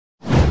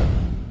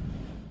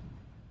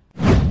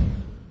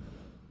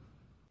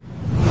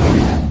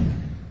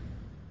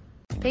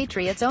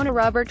Patriots owner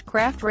Robert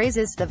Kraft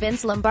raises the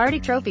Vince Lombardi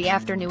Trophy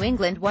after New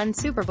England won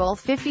Super Bowl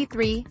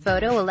LIII.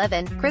 Photo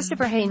 11,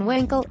 Christopher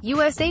Hanewinckel,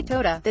 USA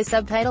TODA. The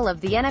subtitle of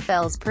the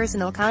NFL's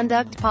Personal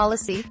Conduct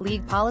Policy,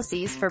 League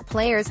Policies for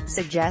Players,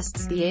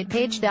 suggests the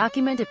 8-page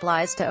document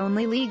applies to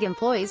only league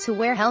employees who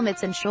wear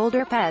helmets and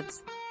shoulder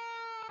pads.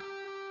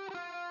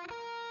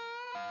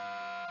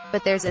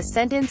 But there's a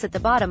sentence at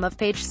the bottom of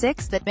page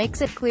 6 that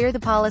makes it clear the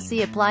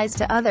policy applies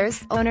to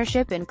others.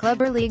 Ownership and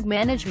club or league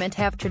management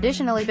have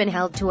traditionally been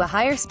held to a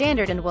higher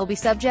standard and will be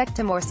subject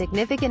to more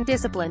significant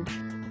discipline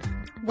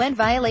when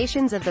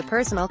violations of the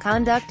personal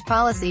conduct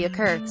policy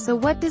occur. So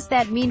what does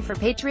that mean for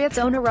Patriots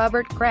owner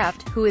Robert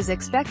Kraft, who is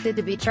expected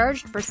to be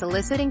charged for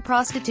soliciting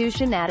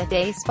prostitution at a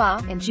day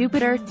spa in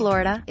Jupiter,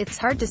 Florida? It's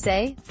hard to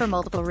say, for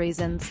multiple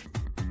reasons.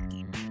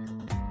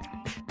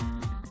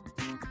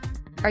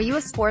 Are you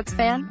a sports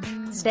fan?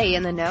 Stay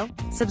in the know.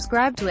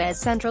 Subscribe to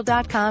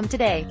AsCentral.com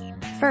today.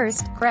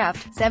 First,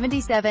 Kraft,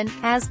 77,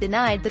 has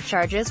denied the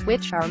charges,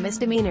 which are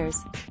misdemeanors.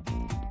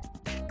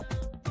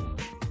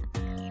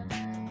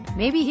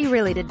 Maybe he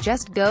really did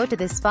just go to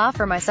the spa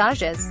for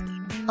massages.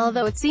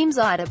 Although it seems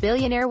odd a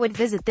billionaire would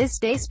visit this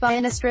day spa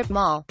in a strip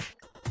mall.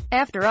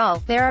 After all,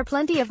 there are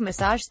plenty of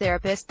massage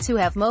therapists who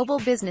have mobile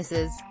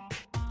businesses.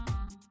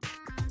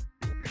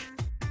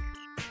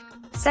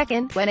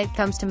 Second, when it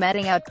comes to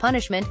meting out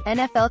punishment,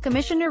 NFL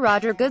Commissioner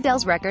Roger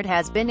Goodell's record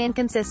has been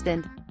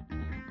inconsistent.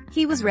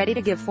 He was ready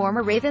to give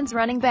former Ravens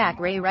running back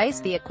Ray Rice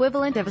the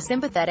equivalent of a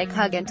sympathetic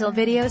hug until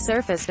video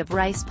surfaced of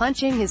Rice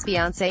punching his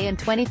fiancée in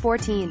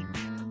 2014.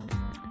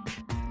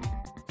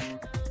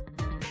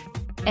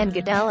 And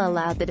Goodell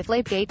allowed the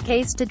Deflategate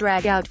case to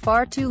drag out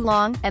far too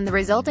long, and the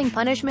resulting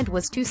punishment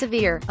was too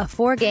severe, a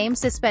 4-game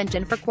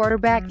suspension for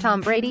quarterback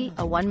Tom Brady,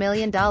 a $1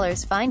 million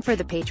fine for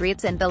the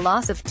Patriots and the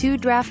loss of 2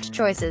 draft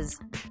choices.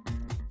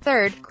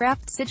 Third,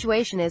 Kraft's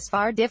situation is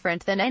far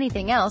different than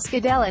anything else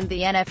Goodell and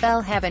the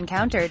NFL have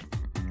encountered.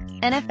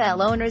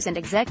 NFL owners and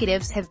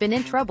executives have been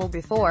in trouble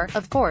before,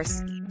 of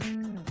course.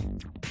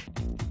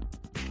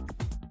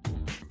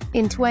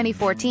 In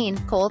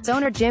 2014, Colts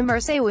owner Jim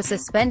Irsay was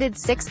suspended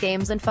 6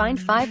 games and fined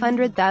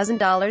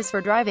 $500,000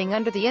 for driving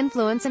under the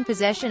influence and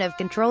possession of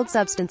controlled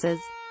substances.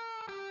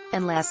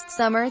 And last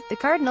summer, the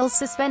Cardinals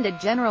suspended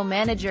general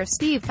manager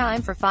Steve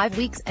Keim for 5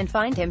 weeks, and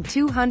fined him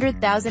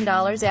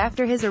 $200,000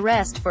 after his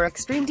arrest for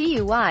extreme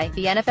DUI.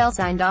 The NFL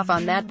signed off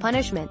on that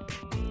punishment.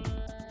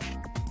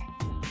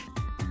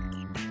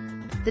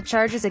 The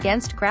charges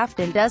against Kraft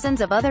and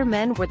dozens of other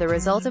men were the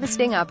result of a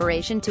sting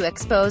operation to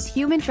expose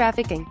human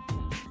trafficking.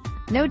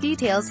 No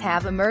details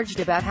have emerged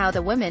about how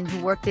the women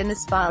who worked in the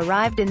spa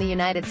arrived in the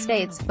United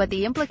States, but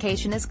the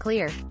implication is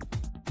clear.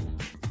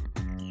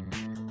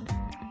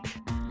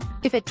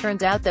 If it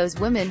turns out those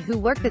women who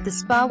worked at the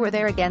spa were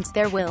there against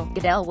their will,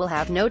 Goodell will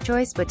have no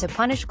choice but to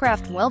punish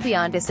Kraft well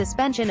beyond a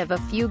suspension of a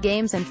few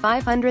games and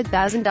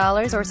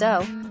 $500,000 or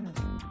so.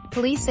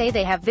 Police say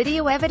they have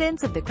video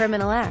evidence of the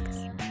criminal acts.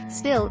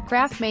 Still,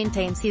 Kraft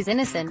maintains he's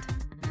innocent.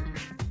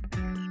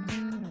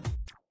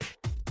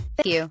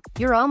 Thank you.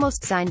 You're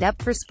almost signed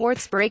up for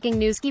sports breaking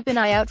news. Keep an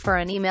eye out for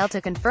an email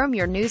to confirm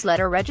your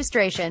newsletter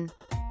registration.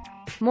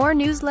 More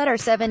newsletter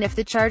 7. If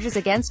the charges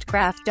against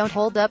Kraft don't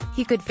hold up,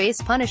 he could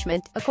face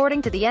punishment,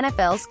 according to the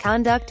NFL's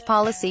conduct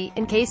policy,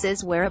 in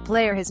cases where a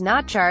player is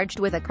not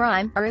charged with a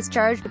crime, or is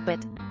charged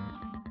but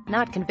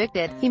not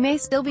convicted. He may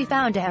still be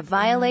found to have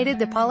violated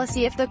the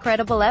policy if the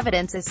credible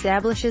evidence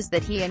establishes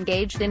that he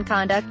engaged in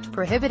conduct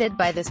prohibited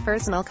by this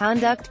personal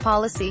conduct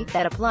policy,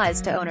 that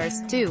applies to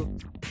owners, too.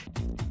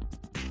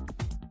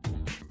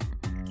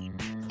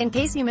 In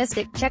case you missed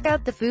it, check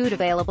out the food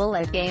available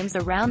at games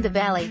around the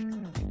valley.